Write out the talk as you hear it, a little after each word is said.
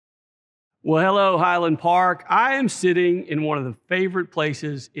Well, hello, Highland Park. I am sitting in one of the favorite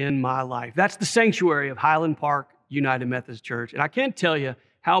places in my life. That's the sanctuary of Highland Park United Methodist Church. And I can't tell you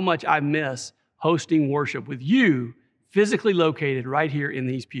how much I miss hosting worship with you physically located right here in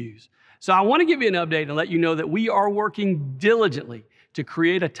these pews. So I want to give you an update and let you know that we are working diligently to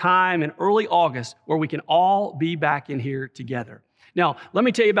create a time in early August where we can all be back in here together. Now, let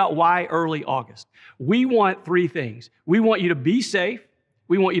me tell you about why early August. We want three things. We want you to be safe.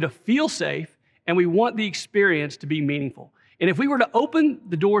 We want you to feel safe, and we want the experience to be meaningful. And if we were to open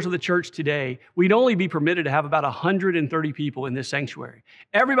the doors of the church today, we'd only be permitted to have about 130 people in this sanctuary.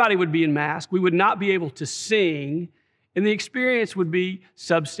 Everybody would be in masks. We would not be able to sing, and the experience would be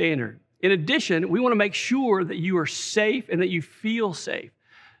substandard. In addition, we want to make sure that you are safe and that you feel safe.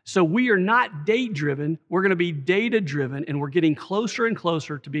 So we are not date-driven, we're going to be data-driven, and we're getting closer and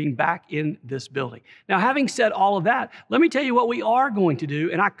closer to being back in this building. Now, having said all of that, let me tell you what we are going to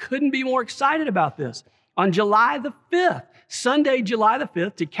do, and I couldn't be more excited about this. On July the 5th, Sunday, July the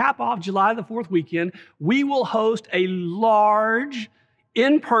 5th, to cap off July the 4th weekend, we will host a large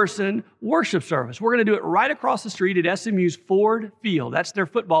in-person worship service. We're going to do it right across the street at SMU's Ford Field. That's their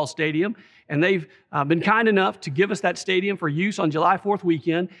football stadium, and they've been kind enough to give us that stadium for use on July 4th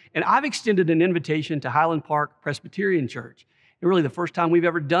weekend, and I've extended an invitation to Highland Park Presbyterian Church. And really the first time we've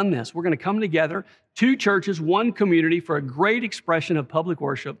ever done this. We're going to come together, two churches, one community, for a great expression of public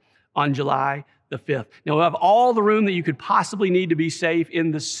worship on July the 5th. Now, we'll have all the room that you could possibly need to be safe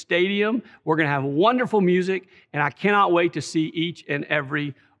in the stadium. We're going to have wonderful music, and I cannot wait to see each and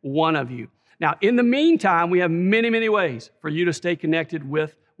every one of you. Now, in the meantime, we have many, many ways for you to stay connected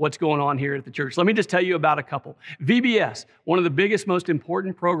with what's going on here at the church. Let me just tell you about a couple. VBS, one of the biggest, most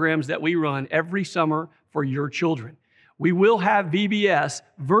important programs that we run every summer for your children. We will have VBS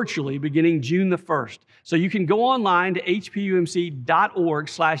virtually beginning June the 1st. So you can go online to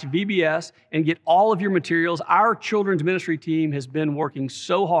hpumc.org/VBS and get all of your materials. Our children's ministry team has been working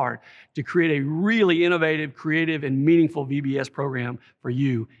so hard to create a really innovative, creative, and meaningful VBS program for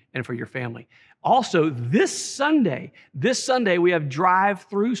you and for your family. Also, this Sunday, we have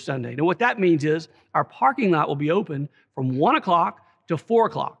Drive-Through Sunday. Now, what that means is our parking lot will be open from 1 o'clock to 4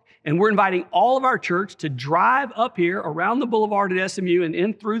 o'clock. And we're inviting all of our church to drive up here around the boulevard at SMU and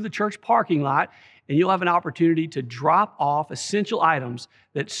in through the church parking lot, and you'll have an opportunity to drop off essential items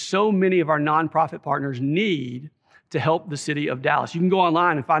that so many of our nonprofit partners need to help the city of Dallas. You can go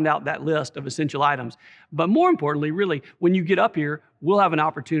online and find out that list of essential items. But more importantly, really, when you get up here, we'll have an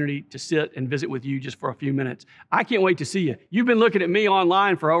opportunity to sit and visit with you just for a few minutes. I can't wait to see you. You've been looking at me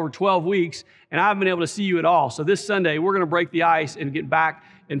online for over 12 weeks, and I haven't been able to see you at all. So this Sunday, we're going to break the ice and get back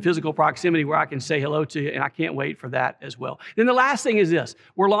in physical proximity where I can say hello to you, and I can't wait for that as well. Then the last thing is this.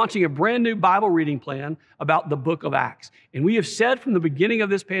 We're launching a brand new Bible reading plan about the book of Acts. And we have said from the beginning of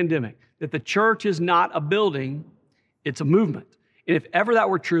this pandemic that the church is not a building, it's a movement. And if ever that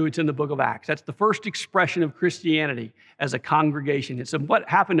were true, it's in the book of Acts. That's the first expression of Christianity as a congregation. It's what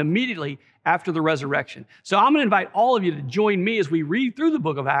happened immediately after the resurrection. So I'm going to invite all of you to join me as we read through the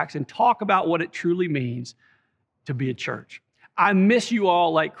book of Acts and talk about what it truly means to be a church. I miss you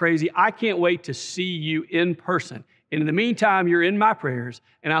all like crazy. I can't wait to see you in person. And in the meantime, you're in my prayers,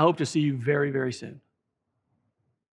 and I hope to see you very, very soon.